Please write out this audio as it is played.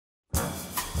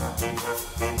Welcome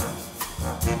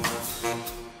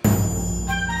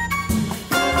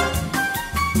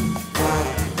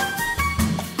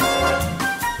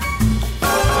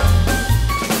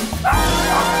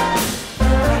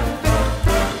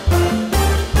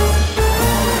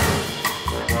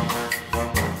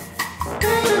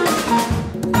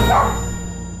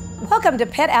to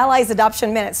Pet Allies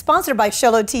Adoption Minute, sponsored by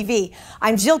Sholo TV.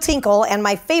 I'm Jill Tinkle, and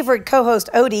my favorite co-host,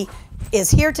 Odie,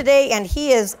 is here today, and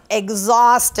he is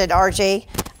exhausted, RJ.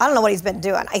 I don't know what he's been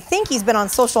doing. I think he's been on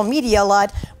social media a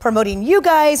lot, promoting you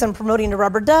guys and promoting the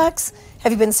rubber ducks.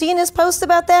 Have you been seeing his posts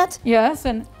about that? Yes,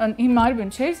 and he might have been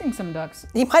chasing some ducks.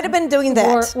 He might have been doing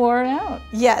that. Wore it out.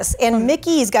 Yes, and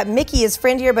Mickey, he's got Mickey, his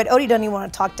friend here, but Odie doesn't even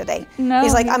want to talk today. No.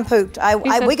 He's like, I'm pooped.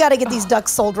 We got to get these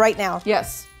ducks sold right now.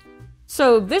 Yes.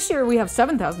 So this year we have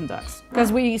 7,000 ducks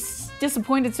because we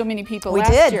disappointed so many people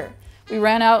last year. We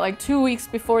ran out like 2 weeks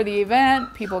before the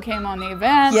event. People came on the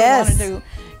event. Yes. They wanted to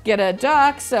get a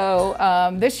duck. So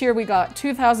this year we got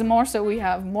 2,000 more. So we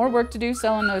have more work to do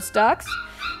selling those ducks,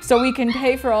 so we can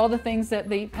pay for all the things that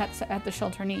the pets at the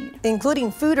shelter need,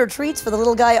 including food or treats for the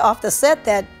little guy off the set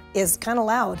that is kind of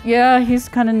loud. Yeah, he's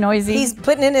kind of noisy. He's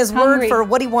putting in his word for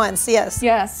what he wants. Yes.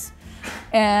 Yes.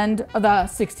 And the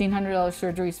 $1,600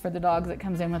 surgeries for the dog that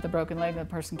comes in with a broken leg that the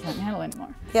person can't handle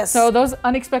anymore. Yes. So those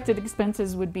unexpected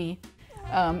expenses would be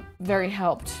very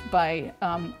helped by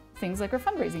things like our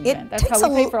fundraising event. That's how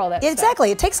we pay for all that stuff. Exactly.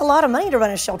 It takes a lot of money to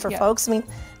run a shelter, folks. I mean,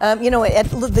 you know, at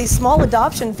the small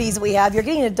adoption fees that we have, you're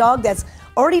getting a dog that's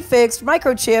already fixed,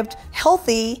 microchipped,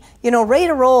 healthy, you know, ready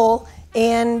to roll.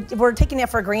 And we're taking that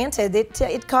for granted.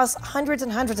 It costs hundreds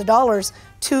and hundreds of dollars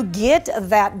to get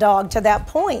that dog to that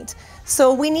point.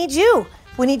 So we need you.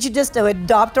 We need you just to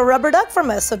adopt a rubber duck from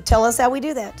us. So tell us how we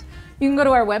do that. You can go to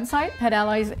our website,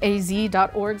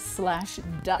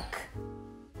 PetAlliesAz.org/duck.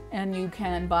 And you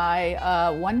can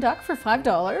buy one duck for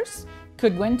 $5.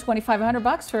 Could win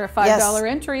 $2,500 for a $5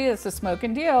 entry. It's a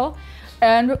smoking deal.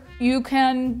 And you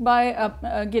can buy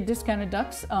get discounted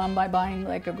ducks by buying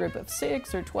like a group of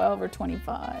 6 or 12 or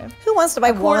 25. Who wants to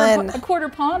buy one? A quarter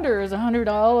pounder is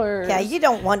 $100. Yeah, you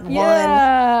don't want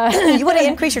one. You want to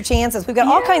increase your chances. We've got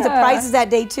all kinds of prizes that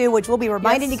day too, which we'll be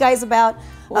reminding you guys about.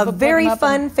 A very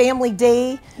fun family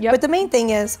day. But the main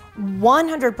thing is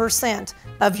 100%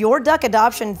 of your duck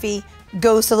adoption fee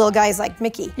goes to little guys like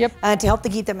Mickey to help to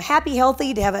keep them happy,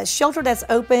 healthy, to have a shelter that's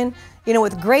open, you know,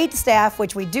 with great staff,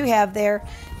 which we do have there,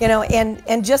 you know,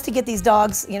 and just to get these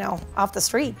dogs, you know, off the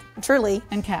street, truly.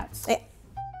 And cats.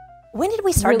 When did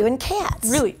we start doing cats?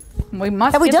 Really? We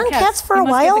must have we done cats for a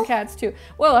while? We must get the cats too.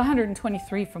 Well,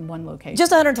 123 from one location.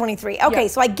 Just 123. Okay,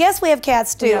 so I guess we have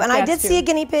cats too. And I did see a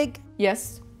guinea pig.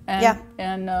 Yes. And,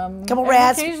 and a couple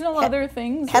rats. Occasional other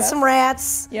things. Had some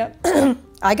rats. Yep.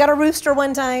 I got a rooster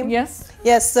one time. Yes.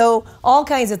 Yes, so all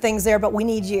kinds of things there, but we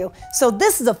need you. So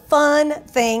this is a fun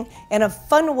thing and a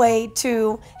fun way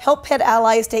to help Pet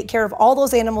Allies take care of all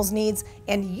those animals' needs,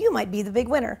 and you might be the big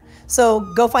winner. So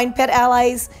go find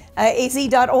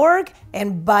PetAlliesAz.org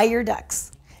and buy your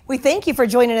ducks. We thank you for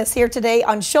joining us here today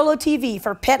on Sholo TV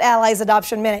for Pet Allies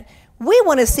Adoption Minute. We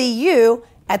want to see you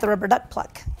at the Rubber Duck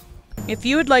Pluck. If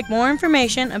you would like more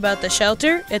information about the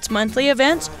shelter, its monthly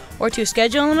events, or to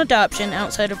schedule an adoption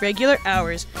outside of regular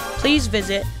hours, please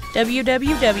visit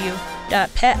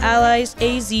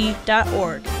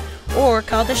www.PetAlliesAz.org or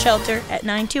call the shelter at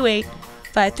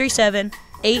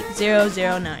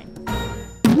 928-537-8009.